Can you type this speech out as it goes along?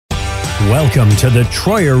Welcome to the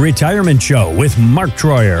Troyer Retirement Show with Mark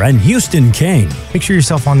Troyer and Houston King. Picture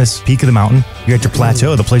yourself on this peak of the mountain. You're at your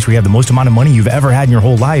plateau, the place where you have the most amount of money you've ever had in your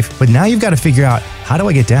whole life. But now you've got to figure out, how do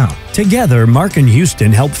I get down? Together, Mark and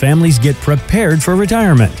Houston help families get prepared for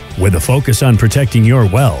retirement. With a focus on protecting your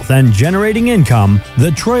wealth and generating income,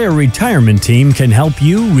 the Troyer Retirement Team can help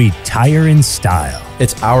you retire in style.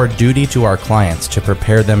 It's our duty to our clients to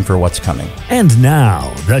prepare them for what's coming. And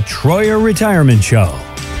now, the Troyer Retirement Show.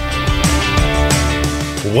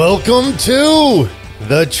 Welcome to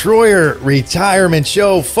the Troyer Retirement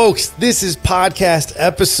Show. Folks, this is podcast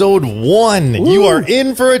episode 1. Ooh. You are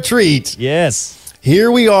in for a treat. Yes.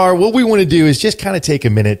 Here we are. What we want to do is just kind of take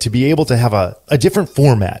a minute to be able to have a different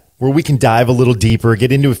format where we can dive a little deeper,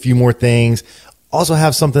 get into a few more things, also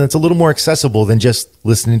have something that's a little more accessible than just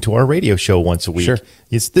listening to our radio show once a week. Sure.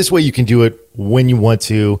 It's this way you can do it when you want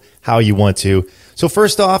to, how you want to. So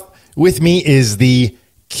first off, with me is the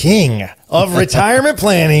king of retirement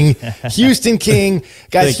planning, Houston King.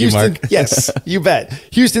 Guys, Thank Houston, you, Mark. Yes, you bet.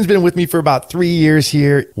 Houston's been with me for about 3 years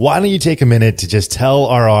here. Why don't you take a minute to just tell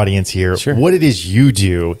our audience here what it is you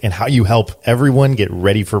do and how you help everyone get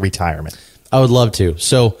ready for retirement? I would love to.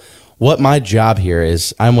 So what my job here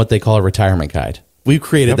is, I'm what they call a retirement guide. We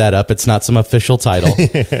created that up. It's not some official title.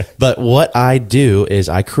 But what I do is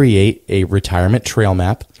I create a retirement trail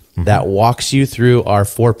map that walks you through our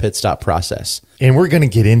 4 pit stop process. And we're going to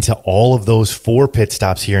get into all of those 4 pit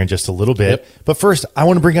stops here in just a little bit. But first, I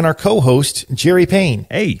want to bring in our co-host, Jerry Payne.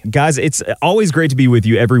 Hey, guys, it's always great to be with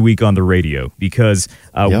you every week on the radio because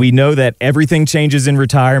we know that everything changes in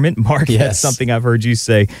retirement. Mark, that's something I've heard you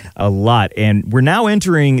say a lot. And we're now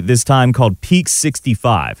entering this time called Peak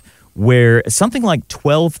 65, where something like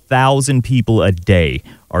 12,000 people a day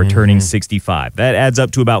are turning 65. That adds up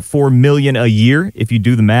to about 4 million a year if you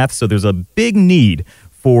do the math. So there's a big need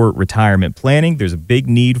for retirement planning. There's a big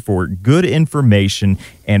need for good information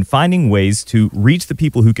and finding ways to reach the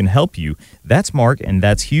people who can help you. That's Mark and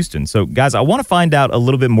that's Houston. So guys, I want to find out a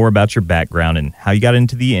little bit more about your background and how you got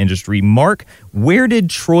into the industry. Mark, where did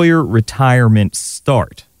Troyer Retirement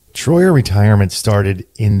start? Troyer Retirement started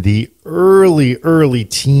in the early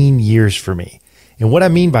teen years for me. And what I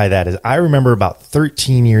mean by that is I remember about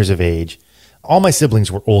 13 years of age. All my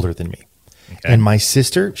siblings were older than me. Okay. And my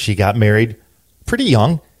sister, she got married pretty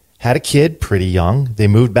young, had a kid pretty young. They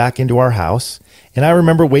moved back into our house. And I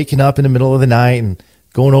remember waking up in the middle of the night and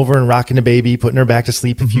going over and rocking the baby, putting her back to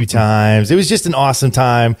sleep a few times. It was just an awesome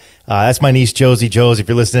time. That's my niece, Josie. Josie, if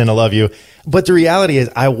you're listening, I love you. But the reality is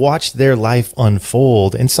I watched their life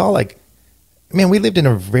unfold and saw we lived in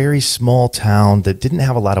a very small town that didn't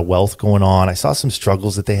have a lot of wealth going on. I saw some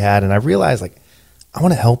struggles that they had, and I realized, I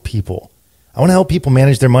want to help people. I want to help people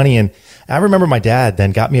manage their money. And I remember my dad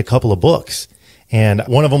then got me a couple of books, and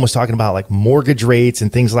one of them was talking about mortgage rates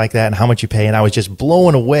and things like that and how much you pay. And I was just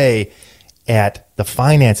blown away at the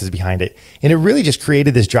finances behind it. And it really just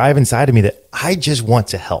created this drive inside of me that I just want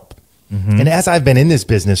to help. And as I've been in this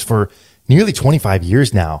business for nearly 25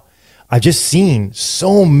 years now, I've just seen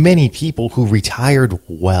so many people who retired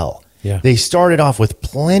well. Yeah. They started off with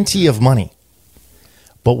plenty of money.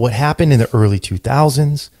 But what happened in the early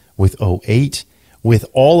 2000s with 2008, with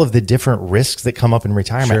all of the different risks that come up in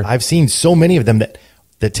retirement, I've seen so many of them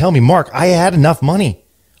that tell me, Mark, I had enough money,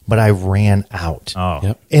 but I ran out.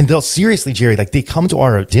 And they'll seriously, Jerry, they come to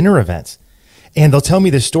our dinner events and they'll tell me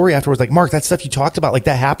this story afterwards, Mark, that stuff you talked about,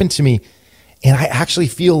 that happened to me. And I actually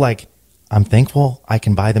feel like I'm thankful I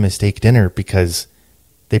can buy them a steak dinner because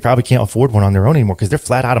they probably can't afford one on their own anymore because they're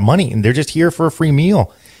flat out of money and they're just here for a free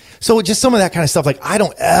meal. So just some of that kind of stuff. I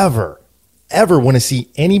don't ever want to see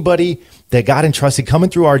anybody that got entrusted coming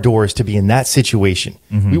through our doors to be in that situation.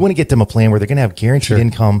 We want to get them a plan where they're going to have guaranteed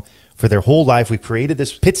income for their whole life. We created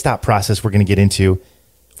this pit stop process we're going to get into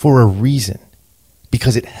for a reason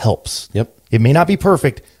because it helps. It may not be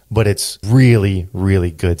perfect, but it's really,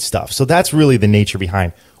 really good stuff. So that's really the nature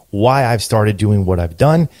behind why I've started doing what I've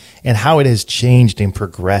done and how it has changed and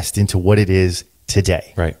progressed into what it is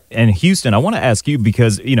today. Right. And Houston, I want to ask you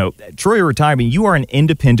because, Troyer Retirement, you are an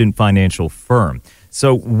independent financial firm.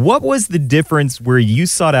 So what was the difference where you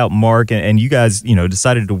sought out Mark and you guys,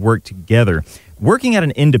 decided to work together? Working at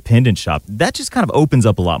an independent shop, that just kind of opens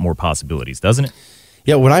up a lot more possibilities, doesn't it?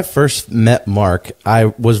 Yeah, when I first met Mark, I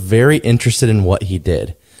was very interested in what he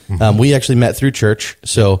did. We actually met through church.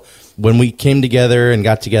 So when we came together and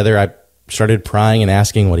got together, I started prying and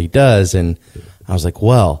asking what he does. And I was like,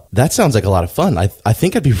 well, that sounds like a lot of fun. I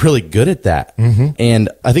think I'd be really good at that. And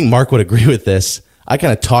I think Mark would agree with this. I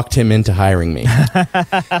kind of talked him into hiring me.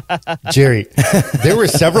 Jerry, there were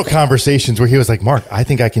several conversations where he was like, Mark, I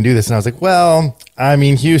think I can do this. And I was like, well, I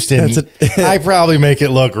mean, Houston, I probably make it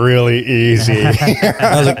look really easy.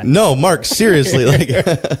 I was like, no, Mark, seriously. Like,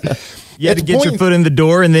 you had to get your foot in the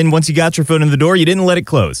door, and then once you got your foot in the door, you didn't let it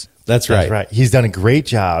close. That's right. That's right. He's done a great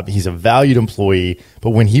job. He's a valued employee.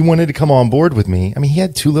 But when he wanted to come on board with me, I mean, he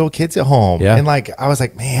had 2 little kids at home. Yeah. And like, I was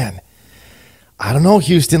like, man, I don't know,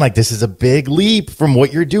 Houston, like this is a big leap from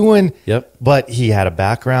what you're doing. Yep. But he had a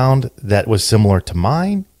background that was similar to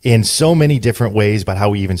mine in so many different ways about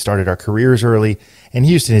how we even started our careers early. And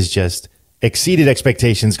Houston has just exceeded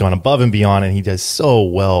expectations, gone above and beyond. And he does so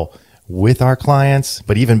well with our clients,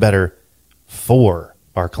 but even better for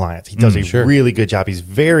our clients. He does a really good job. He's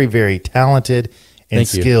very, very talented and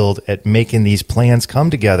skilled at making these plans come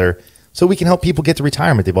together so we can help people get the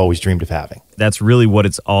retirement they've always dreamed of having. That's really what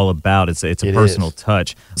it's all about. It's a personal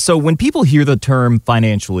touch. So when people hear the term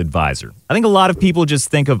financial advisor, I think a lot of people just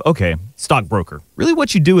think of, okay, stockbroker. Really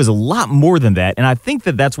what you do is a lot more than that. And I think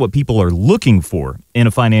that that's what people are looking for in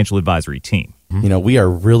a financial advisory team. You know, we are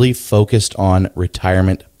really focused on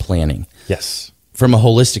retirement planning. Yes. From a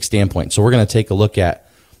holistic standpoint. So we're going to take a look at,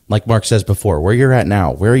 like Mark says before, where you're at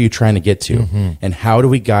now, where are you trying to get to, and how do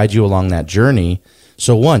we guide you along that journey?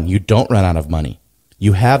 So one, you don't run out of money.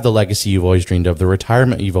 You have the legacy you've always dreamed of, the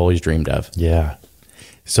retirement you've always dreamed of. Yeah.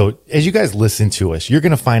 So as you guys listen to us, you're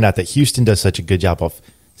going to find out that Houston does such a good job of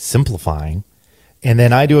simplifying, and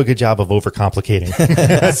then I do a good job of overcomplicating.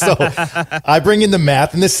 So I bring in the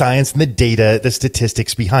math and the science and the data, the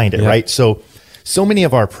statistics behind it, right? So many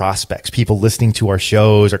of our prospects, people listening to our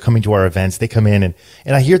shows or coming to our events, they come in and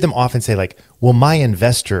I hear them often say like, well, my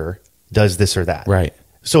investor does this or that. Right.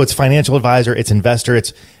 So it's financial advisor, it's investor.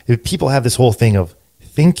 People have this whole thing of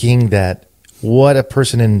thinking that what a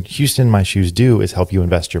person in Houston in my shoes do is help you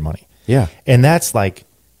invest your money. Yeah. And that's like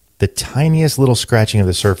the tiniest little scratching of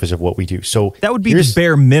the surface of what we do. So that would be the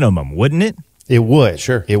bare minimum, wouldn't it? It would.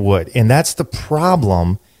 Sure. It would. And that's the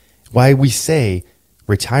problem why we say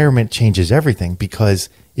retirement changes everything, because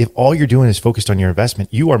if all you're doing is focused on your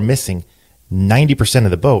investment, you are missing 90%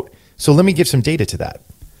 of the boat. So let me give some data to that.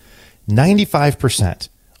 95%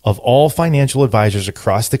 of all financial advisors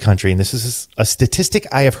across the country, and this is a statistic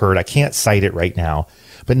I have heard, I can't cite it right now,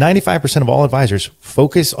 but 95% of all advisors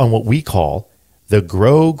focus on what we call the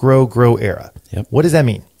grow, grow, grow era. Yep. What does that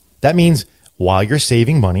mean? That means while you're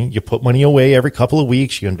saving money, you put money away every couple of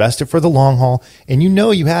weeks, you invest it for the long haul, and you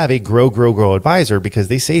know you have a grow, grow, grow advisor because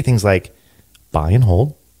they say things like buy and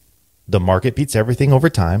hold, the market beats everything over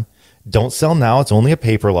time, don't sell now, it's only a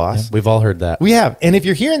paper loss. Yeah, we've all heard that. We have. And if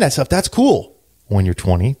you're hearing that stuff, that's cool when you're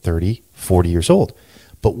 20, 30, 40 years old.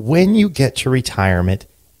 But when you get to retirement,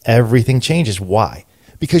 everything changes. Why?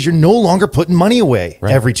 Because you're no longer putting money away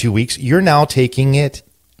every 2 weeks. You're now taking it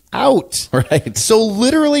out. Right. So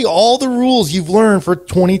literally all the rules you've learned for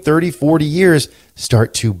 20, 30, 40 years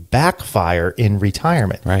start to backfire in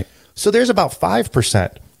retirement. Right. So there's about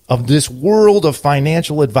 5% of this world of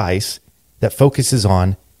financial advice that focuses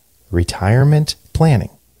on retirement planning.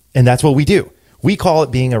 And that's what we do. We call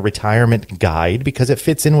it being a retirement guide because it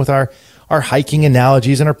fits in with our hiking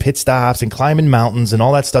analogies and our pit stops and climbing mountains and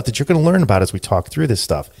all that stuff that you're going to learn about as we talk through this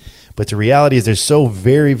stuff. But the reality is there's so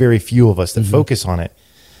very, very few of us that focus on it.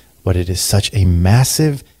 But it is such a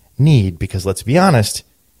massive need because let's be honest,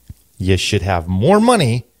 you should have more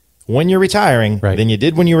money when you're retiring than you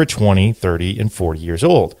did when you were 20, 30, and 40 years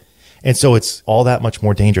old. And so it's all that much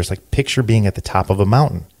more dangerous. Like picture being at the top of a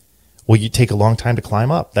mountain. Well, you take a long time to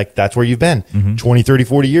climb up. Like that's where you've been 20, 30,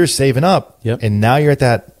 40 years saving up. Yep. And now you're at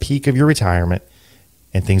that peak of your retirement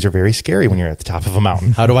and things are very scary when you're at the top of a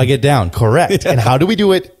mountain. How do I get down? Correct. And how do we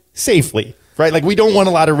do it safely? Right? Like we don't want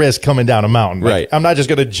a lot of risk coming down a mountain. Like, right. I'm not just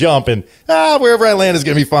going to jump and wherever I land is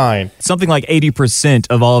going to be fine. Something like 80%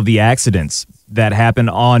 of all of the accidents that happen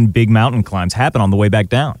on big mountain climbs happen on the way back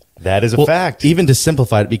down. That is a fact. Even to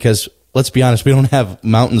simplify it, because let's be honest, we don't have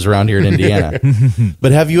mountains around here in Indiana.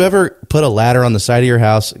 But have you ever put a ladder on the side of your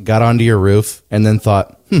house, got onto your roof, and then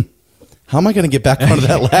thought, how am I going to get back onto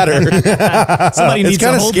that ladder? Somebody needs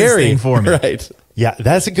to hold this thing for me. Right. Yeah,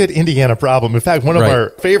 that's a good Indiana problem. In fact, one of our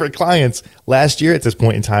favorite clients last year at this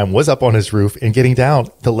point in time was up on his roof and getting down.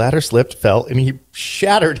 The ladder slipped, fell, and he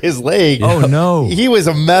shattered his leg. Oh, no. He was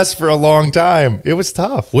a mess for a long time. It was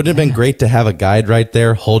tough. Wouldn't it have been great to have a guide right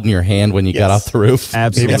there holding your hand when you got off the roof?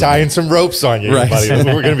 Absolutely. Maybe tying some ropes on you, buddy.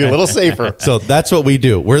 We're going to be a little safer. So that's what we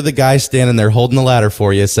do. We're the guys standing there holding the ladder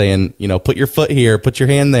for you, saying, put your foot here, put your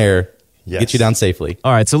hand there. Yes. Get you down safely.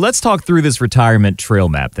 All right, so let's talk through this retirement trail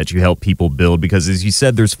map that you help people build because, as you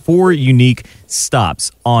said, there's 4 unique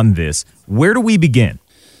stops on this. Where do we begin?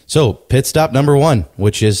 So pit stop number 1,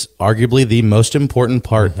 which is arguably the most important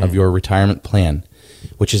part of your retirement plan,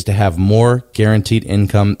 which is to have more guaranteed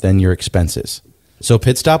income than your expenses. So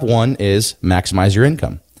pit stop 1 is maximize your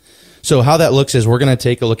income. So how that looks is we're going to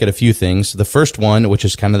take a look at a few things. The first one, which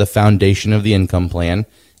is kind of the foundation of the income plan,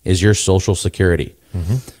 is your Social Security.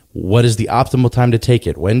 What is the optimal time to take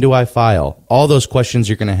it? When do I file? All those questions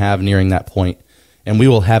you're going to have nearing that point, and we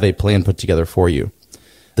will have a plan put together for you.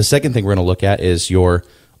 The second thing we're going to look at is your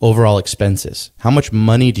overall expenses. How much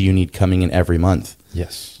money do you need coming in every month?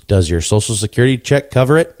 Yes. Does your Social Security check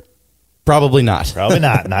cover it? Probably not. Probably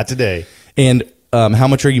not. Not today. And how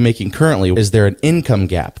much are you making currently? Is there an income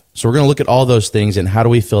gap? So we're going to look at all those things and how do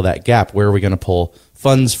we fill that gap? Where are we going to pull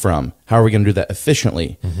funds from? How are we going to do that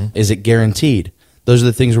efficiently? Is it guaranteed? Those are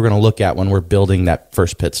the things we're going to look at when we're building that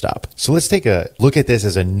first pit stop. So let's take a look at this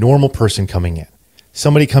as a normal person coming in.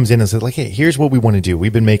 Somebody comes in and says, like, hey, here's what we want to do.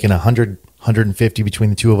 We've been making 100, 150 between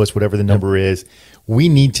the two of us, whatever the number is. We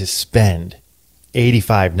need to spend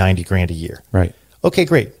 85, 90 grand a year. Right. Okay,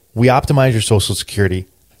 great. We optimize your Social Security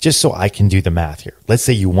just so I can do the math here. Let's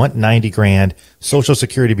say you want 90 grand. Social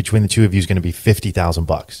Security between the two of you is going to be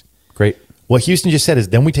 $50,000. Great. What Houston just said is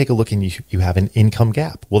then we take a look and you have an income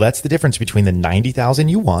gap. Well, that's the difference between the 90,000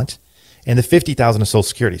 you want and the 50,000 of Social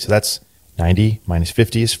Security. So that's 90 minus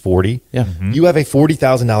 50 is 40. Yeah. You have a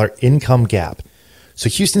 $40,000 income gap. So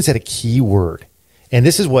Houston said a key word. And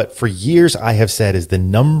this is what for years I have said is the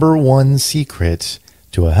number one secret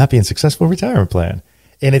to a happy and successful retirement plan.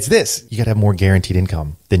 And it's this: you got to have more guaranteed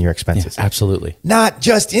income than your expenses. Yeah, absolutely. Not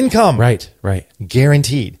just income. Right.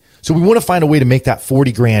 Guaranteed. So we want to find a way to make that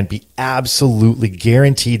 40 grand be absolutely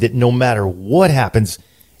guaranteed that no matter what happens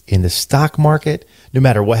in the stock market, no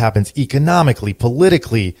matter what happens economically,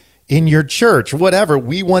 politically, in your church, whatever,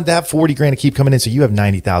 we want that 40 grand to keep coming in. So you have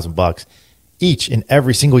 $90,000 each and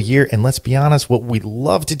every single year. And let's be honest, what we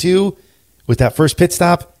love to do with that first pit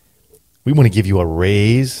stop, we want to give you a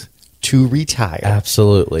raise to retire.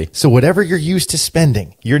 Absolutely. So whatever you're used to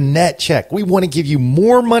spending, your net check, we want to give you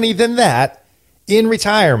more money than that in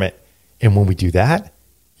retirement. And when we do that,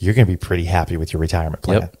 you're going to be pretty happy with your retirement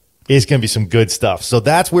plan. Yep. It's going to be some good stuff. So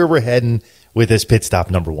that's where we're heading with this pit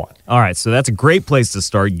stop number 1. All right, so that's a great place to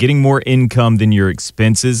start, getting more income than your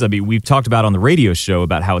expenses. I mean, we've talked about on the radio show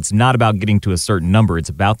about how it's not about getting to a certain number. It's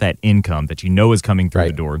about that income that you know is coming through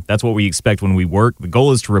the door. That's what we expect when we work. The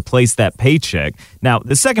goal is to replace that paycheck. Now,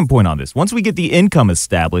 the second point on this, once we get the income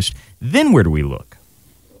established, then where do we look?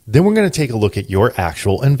 Then we're going to take a look at your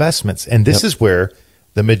actual investments. And this is where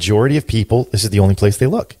the majority of people, this is the only place they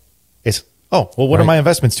look. It's, what are my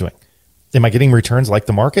investments doing? Am I getting returns like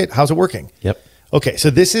the market? How's it working? Yep. Okay, so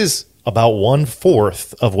this is about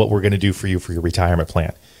 1/4 of what we're going to do for you for your retirement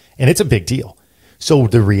plan. And it's a big deal. So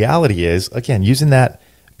the reality is, again, using that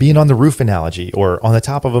being on the roof analogy or on the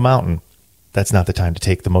top of a mountain, that's not the time to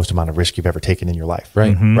take the most amount of risk you've ever taken in your life.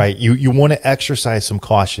 Right. Right. You want to exercise some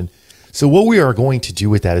caution. So what we are going to do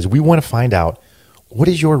with that is we want to find out, what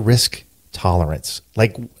is your risk tolerance?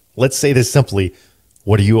 Like, let's say this simply,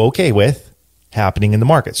 what are you okay with happening in the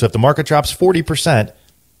market? So if the market drops 40%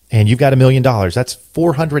 and you've got $1 million, that's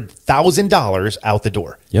 $400,000 out the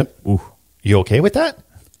door. Yep. Ooh. You okay with that?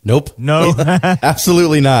 Nope. No.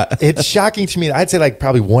 Absolutely not. It's shocking to me. I'd say like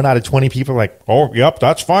probably 1 out of 20 people are like, oh, yep,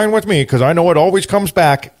 that's fine with me because I know it always comes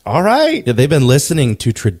back. All right. Yeah, they've been listening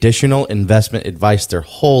to traditional investment advice their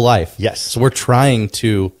whole life. Yes. So we're trying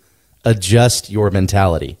to adjust your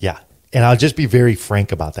mentality. Yeah. And I'll just be very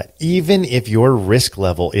frank about that. Even if your risk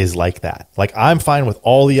level is like that, like I'm fine with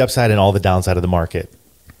all the upside and all the downside of the market,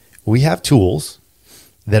 we have tools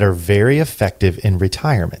that are very effective in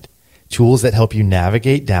retirement, tools that help you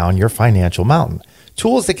navigate down your financial mountain,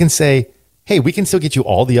 tools that can say, hey, we can still get you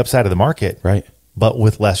all the upside of the market, right, but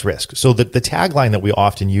with less risk. So the tagline that we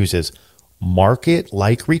often use is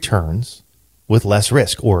market-like returns with less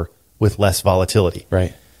risk or with less volatility.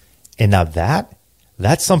 Right. And now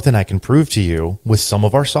that's something I can prove to you with some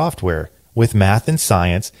of our software, with math and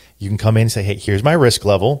science. You can come in and say, hey, here's my risk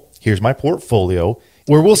level. Here's my portfolio,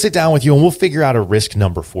 where we'll sit down with you and we'll figure out a risk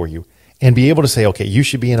number for you and be able to say, okay, you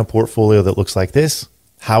should be in a portfolio that looks like this.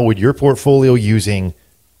 How would your portfolio using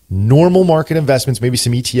normal market investments, maybe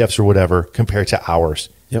some ETFs or whatever, compare to ours?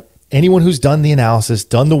 Yep. Anyone who's done the analysis,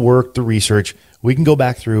 done the work, the research, we can go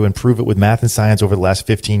back through and prove it with math and science over the last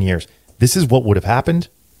 15 years. This is what would have happened.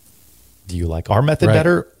 Do you like our method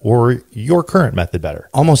better or your current method better?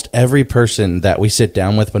 Almost every person that we sit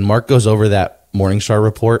down with, when Mark goes over that Morningstar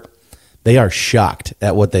report, they are shocked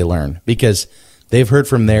at what they learn because they've heard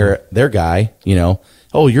from their guy,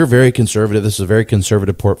 oh, you're very conservative. This is a very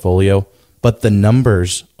conservative portfolio, but the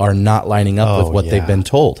numbers are not lining up with what they've been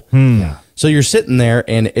told. Yeah. So you're sitting there,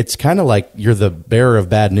 and it's kind of like you're the bearer of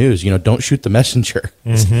bad news. Don't shoot the messenger.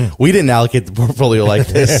 We didn't allocate the portfolio like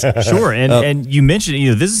this. Sure. And you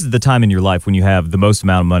mentioned, this is the time in your life when you have the most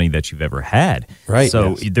amount of money that you've ever had. Right.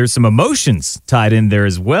 So there's some emotions tied in there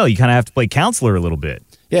as well. You kind of have to play counselor a little bit.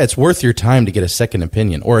 Yeah, it's worth your time to get a second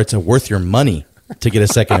opinion, or it's worth your money to get a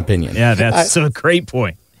second opinion. Yeah, that's a great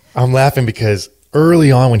point. I'm laughing because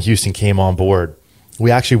early on when Houston came on board, we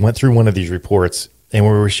actually went through one of these reports, and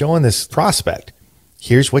we were showing this prospect,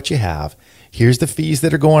 here's what you have. Here's the fees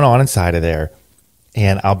that are going on inside of there.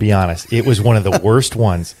 And I'll be honest, it was one of the worst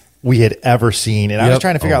ones we had ever seen. And I was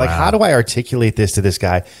trying to figure out, how do I articulate this to this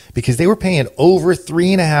guy? Because they were paying over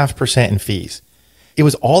 3.5% in fees. It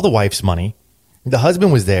was all the wife's money. The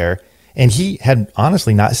husband was there, and he had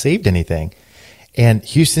honestly not saved anything. And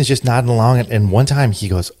Houston's just nodding along. And one time he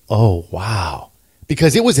goes, oh, wow.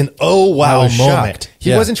 Because it was an wow moment. Shocked.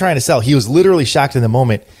 He wasn't trying to sell. He was literally shocked in the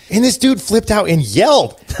moment. And this dude flipped out and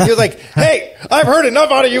yelled. He was like, hey, I've heard enough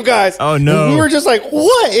out of you guys. Oh, no. And we were just like,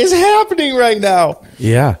 what is happening right now?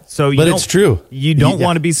 Yeah. But it's true. You don't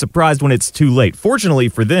want to be surprised when it's too late. Fortunately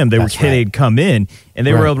for them, they'd come in and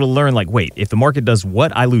they were able to learn, wait, if the market does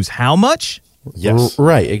what, I lose how much? Yes.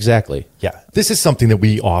 Right, exactly. Yeah. This is something that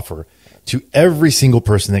we offer to every single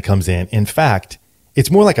person that comes in. In fact, it's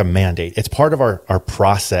more like a mandate. It's part of our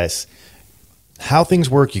process. How things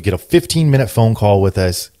work, you get a 15-minute phone call with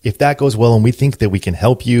us. If that goes well and we think that we can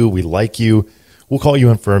help you, we like you, we'll call you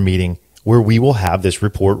in for a meeting where we will have this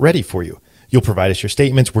report ready for you. You'll provide us your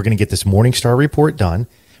statements. We're going to get this Morningstar report done.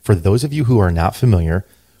 For those of you who are not familiar,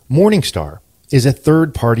 Morningstar is a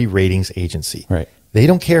third-party ratings agency. Right. They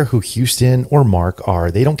don't care who Houston or Mark are.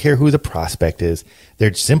 They don't care who the prospect is.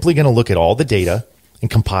 They're simply going to look at all the data and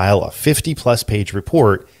compile a 50-plus page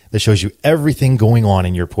report that shows you everything going on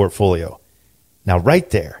in your portfolio. Now, right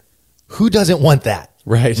there, who doesn't want that?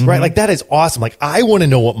 Right. Right? That is awesome. I want to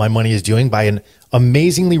know what my money is doing by an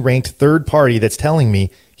amazingly ranked third party that's telling me,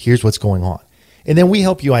 here's what's going on. And then we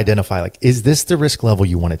help you identify, is this the risk level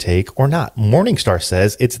you want to take or not? Morningstar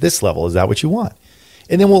says it's this level. Is that what you want?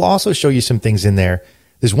 And then we'll also show you some things in there.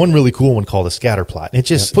 There's one really cool one called a scatter plot. And it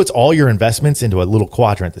just puts all your investments into a little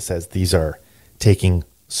quadrant that says these are taking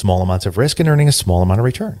small amounts of risk and earning a small amount of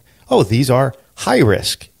return. Oh, these are high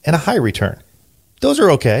risk and a high return. Those are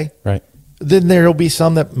okay. Right. Then there'll be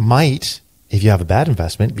some that might, if you have a bad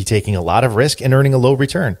investment, be taking a lot of risk and earning a low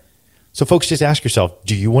return. So folks, just ask yourself,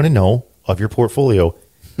 do you want to know of your portfolio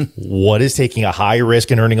what is taking a high risk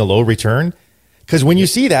and earning a low return? Because when you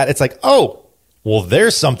see that, it's like, oh, well,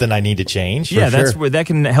 there's something I need to change. Yeah, that's where that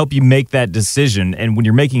can help you make that decision. And when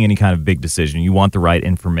you're making any kind of big decision, you want the right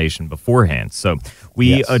information beforehand. So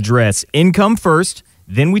we address income first.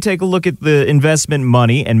 Then we take a look at the investment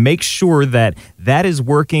money and make sure that that is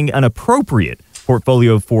working an appropriate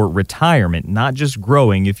portfolio for retirement, not just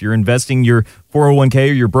growing. If you're investing your 401k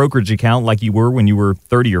or your brokerage account like you were when you were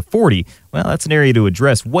 30 or 40, well, that's an area to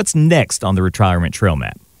address. What's next on the retirement trail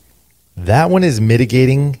map? That one is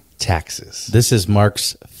mitigating taxes. This is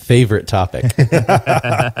Mark's favorite topic.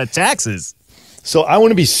 Taxes. So I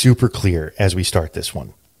want to be super clear as we start this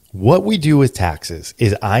one. What we do with taxes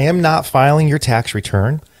is I am not filing your tax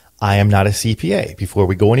return. I am not a CPA. Before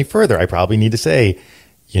we go any further, I probably need to say,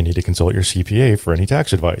 you need to consult your CPA for any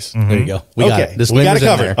tax advice. There you go. We got it. We got it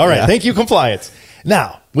covered. There. All right. Yeah. Thank you, compliance.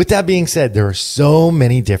 Now, with that being said, there are so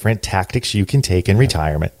many different tactics you can take in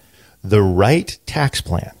retirement. The right tax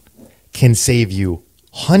plan can save you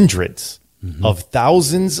hundreds of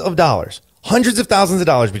thousands of dollars, hundreds of thousands of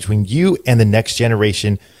dollars between you and the next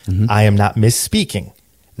generation. I am not misspeaking.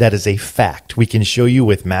 That is a fact. We can show you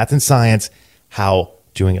with math and science how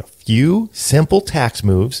doing a few simple tax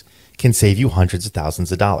moves can save you hundreds of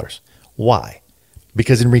thousands of dollars. Why?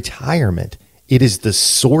 Because in retirement, it is the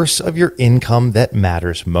source of your income that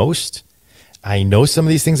matters most. I know some of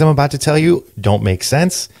these things I'm about to tell you don't make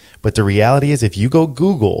sense, but the reality is if you go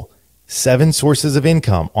Google 7 sources of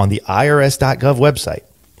income on the IRS.gov website,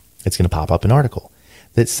 it's going to pop up an article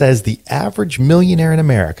that says the average millionaire in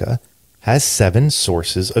America has 7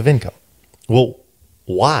 sources of income. Well,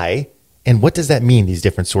 why? And what does that mean, these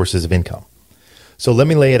different sources of income? So let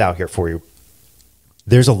me lay it out here for you.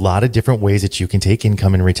 There's a lot of different ways that you can take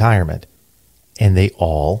income in retirement, and they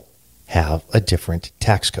all have a different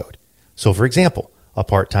tax code. So for example, a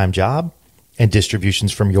part-time job and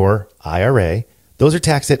distributions from your IRA, those are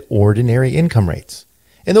taxed at ordinary income rates.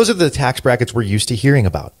 And those are the tax brackets we're used to hearing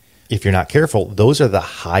about. If you're not careful, those are the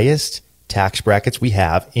highest tax brackets we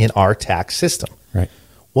have in our tax system. Right.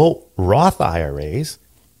 Well, Roth IRAs,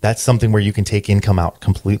 that's something where you can take income out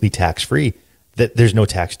completely tax-free, that there's no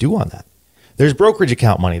tax due on that. There's brokerage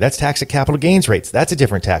account money. That's taxed at capital gains rates. That's a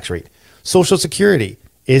different tax rate. Social Security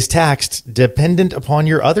is taxed dependent upon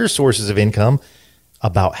your other sources of income.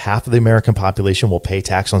 About half of the American population will pay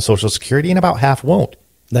tax on Social Security and about half won't.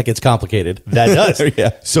 That gets complicated. That does.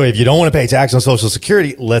 Yeah. So if you don't want to pay tax on Social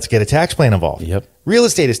Security, let's get a tax plan involved. Yep. Real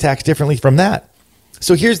estate is taxed differently from that.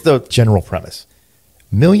 So here's the general premise.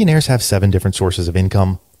 Millionaires have 7 different sources of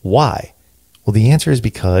income. Why? Well, the answer is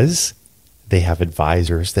because they have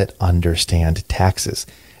advisors that understand taxes.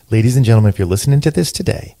 Ladies and gentlemen, if you're listening to this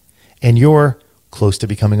today and you're close to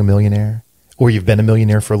becoming a millionaire, or you've been a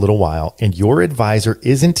millionaire for a little while and your advisor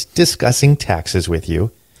isn't discussing taxes with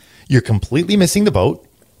you, you're completely missing the boat.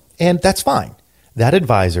 And that's fine. That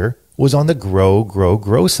advisor was on the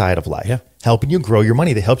grow side of life, helping you grow your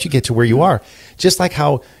money. They helped you get to where you are. Just like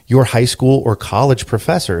how your high school or college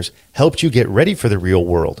professors helped you get ready for the real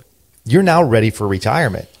world. You're now ready for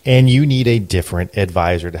retirement and you need a different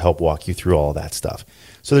advisor to help walk you through all that stuff.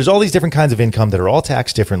 So there's all these different kinds of income that are all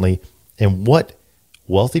taxed differently. And what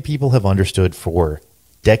wealthy people have understood for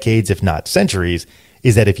decades, if not centuries,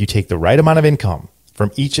 is that if you take the right amount of income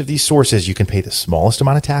from each of these sources, you can pay the smallest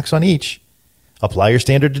amount of tax on each, apply your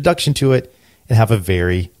standard deduction to it, and have a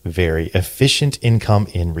very, very efficient income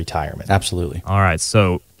in retirement. Absolutely. All right.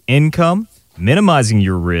 So income, minimizing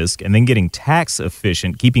your risk, and then getting tax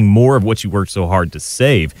efficient, keeping more of what you worked so hard to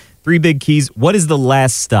save. 3 big keys. What is the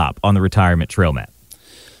last stop on the retirement trail map?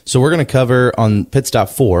 So we're going to cover on pit stop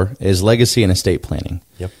 4 is legacy and estate planning.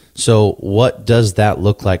 Yep. So what does that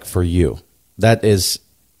look like for you? That is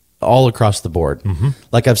all across the board. Mm-hmm.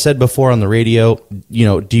 Like I've said before on the radio,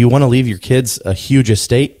 do you want to leave your kids a huge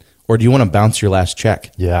estate or do you want to bounce your last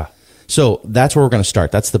check? Yeah. So that's where we're going to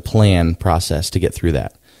start. That's the plan process to get through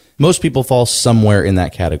that. Most people fall somewhere in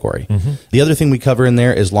that category. Mm-hmm. The other thing we cover in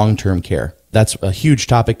there is long-term care. That's a huge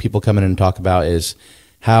topic people come in and talk about is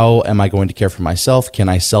how am I going to care for myself? Can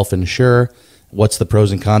I self-insure? What's the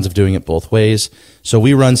pros and cons of doing it both ways? So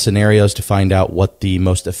we run scenarios to find out what the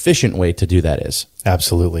most efficient way to do that is.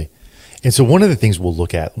 Absolutely. And so one of the things we'll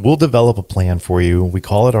look at, we'll develop a plan for you. We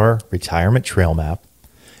call it our retirement trail map.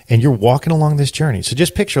 And you're walking along this journey. So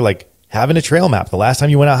just picture like having a trail map. The last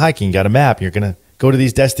time you went out hiking, you got a map. You're going to go to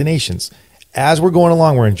these destinations. As we're going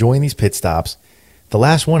along, we're enjoying these pit stops. The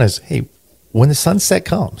last one is, hey, when the sunset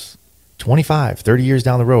comes, 25, 30 years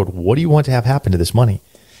down the road, what do you want to have happen to this money?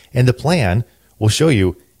 And the plan will show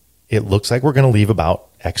you, it looks like we're going to leave about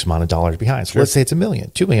X amount of dollars behind. So let's say it's $1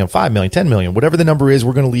 million, $2 million, $5 million, $10 million, whatever the number is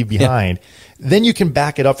we're going to leave behind. Yeah. Then you can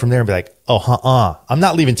back it up from there and be like, I'm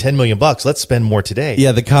not leaving $10 million. Let's spend more today.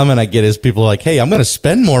 Yeah. The comment I get is people are like, hey, I'm going to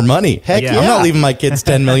spend more money. Heck yeah. I'm not leaving my kids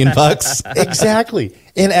 $10 million. Exactly.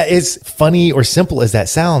 And as funny or simple as that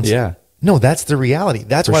sounds, no, that's the reality.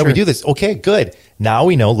 That's why we do this. Okay, good. Now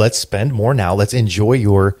we know, let's spend more now. Let's enjoy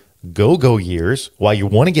your go-go years while you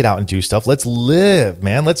want to get out and do stuff. Let's live,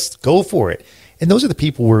 man. Let's go for it. And those are the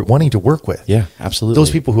people we're wanting to work with. Yeah, absolutely.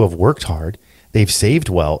 Those people who have worked hard, they've saved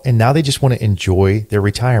well, and now they just want to enjoy their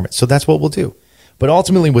retirement. So that's what we'll do. But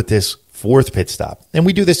ultimately with this 4th pit stop, and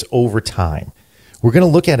we do this over time, we're going to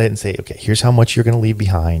look at it and say, okay, here's how much you're going to leave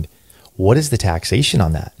behind. What is the taxation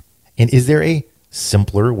on that? And is there a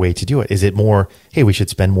simpler way to do it? Is it more, hey, we should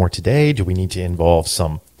spend more today? Do we need to involve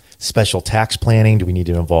some special tax planning? Do we need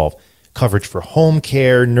to involve coverage for home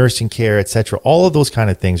care, nursing care, et cetera? All of those kind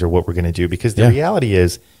of things are what we're going to do, because the reality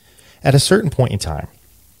is at a certain point in time,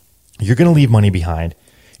 you're going to leave money behind.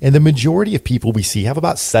 And the majority of people we see have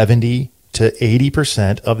about 70 to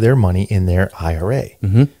 80% of their money in their IRA.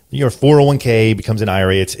 Mm-hmm. Your 401k becomes an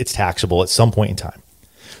IRA. It's taxable at some point in time.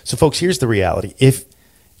 So folks, here's the reality. If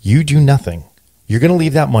you do nothing, you're going to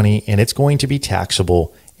leave that money and it's going to be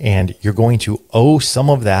taxable, and you're going to owe some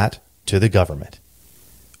of that to the government.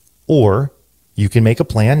 Or you can make a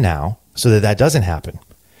plan now so that that doesn't happen.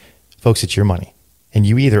 Folks, it's your money. And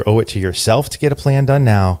you either owe it to yourself to get a plan done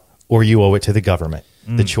now, or you owe it to the government.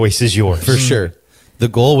 The choice is yours. For sure. The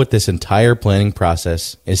goal with this entire planning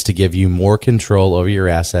process is to give you more control over your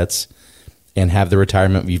assets and have the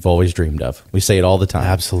retirement you've always dreamed of. We say it all the time.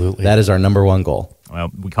 Absolutely. That is our number one goal. Well,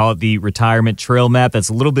 we call it the Retirement Trail Map. That's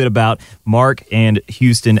a little bit about Mark and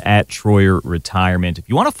Houston at Troyer Retirement. If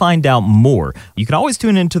you want to find out more, you can always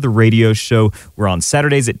tune into the radio show. We're on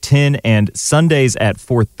Saturdays at 10 and Sundays at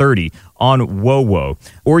 4:30 on WOWO.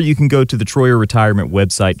 Or you can go to the Troyer Retirement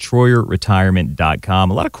website,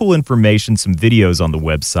 TroyerRetirement.com. A lot of cool information, some videos on the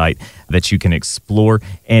website that you can explore.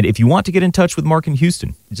 And if you want to get in touch with Mark and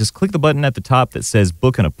Houston, just click the button at the top that says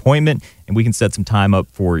book an appointment, and we can set some time up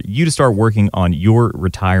for you to start working on your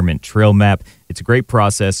retirement trail map. It's a great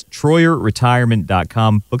process.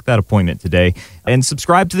 TroyerRetirement.com. Book that appointment today and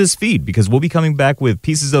subscribe to this feed because we'll be coming back with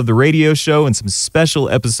pieces of the radio show and some special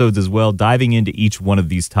episodes as well, diving into each one of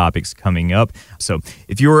these topics coming up. So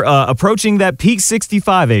if you're approaching that peak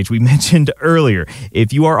 65 age we mentioned earlier,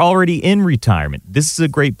 if you are already in retirement, this is a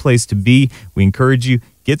great place to be. We encourage you,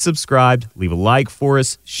 get subscribed, leave a like for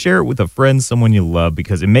us, share it with a friend, someone you love,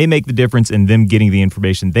 because it may make the difference in them getting the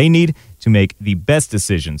information they need to make the best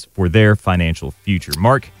decisions for their financial future.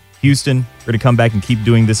 Mark, Houston, we're going to come back and keep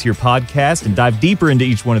doing this here podcast and dive deeper into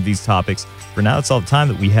each one of these topics. For now, that's all the time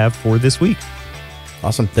that we have for this week.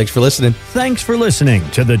 Awesome. Thanks for listening. Thanks for listening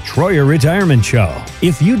to the Troyer Retirement Show.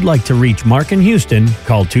 If you'd like to reach Mark in Houston,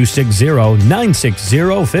 call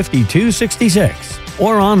 260-960-5266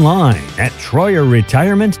 or online at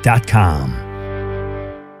TroyerRetirement.com.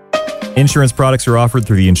 Insurance products are offered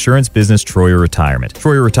through the insurance business Troyer Retirement.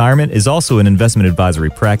 Troyer Retirement is also an investment advisory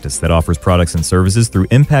practice that offers products and services through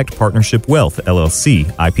Impact Partnership Wealth, LLC,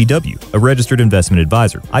 IPW, a registered investment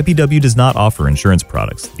advisor. IPW does not offer insurance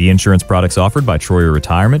products. The insurance products offered by Troyer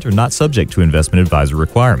Retirement are not subject to investment advisor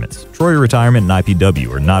requirements. Troyer Retirement and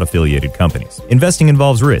IPW are not affiliated companies. Investing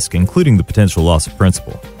involves risk, including the potential loss of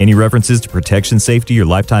principal. Any references to protection, safety, or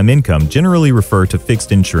lifetime income generally refer to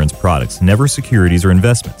fixed insurance products, never securities or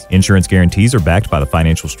investments. Insurance guarantees are backed by the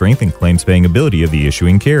financial strength and claims-paying ability of the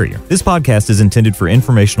issuing carrier. This podcast is intended for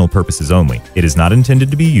informational purposes only. It is not intended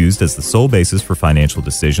to be used as the sole basis for financial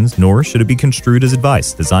decisions, nor should it be construed as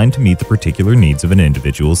advice designed to meet the particular needs of an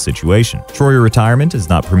individual's situation. Troyer Retirement is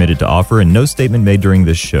not permitted to offer, and no statement made during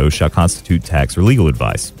this show shall constitute tax or legal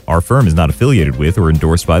advice. Our firm is not affiliated with or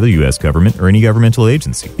endorsed by the U.S. government or any governmental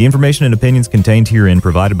agency. The information and opinions contained herein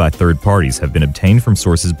provided by third parties have been obtained from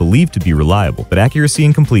sources believed to be reliable, but accuracy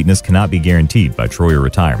and completeness cannot be guaranteed by Troyer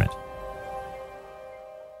Retirement.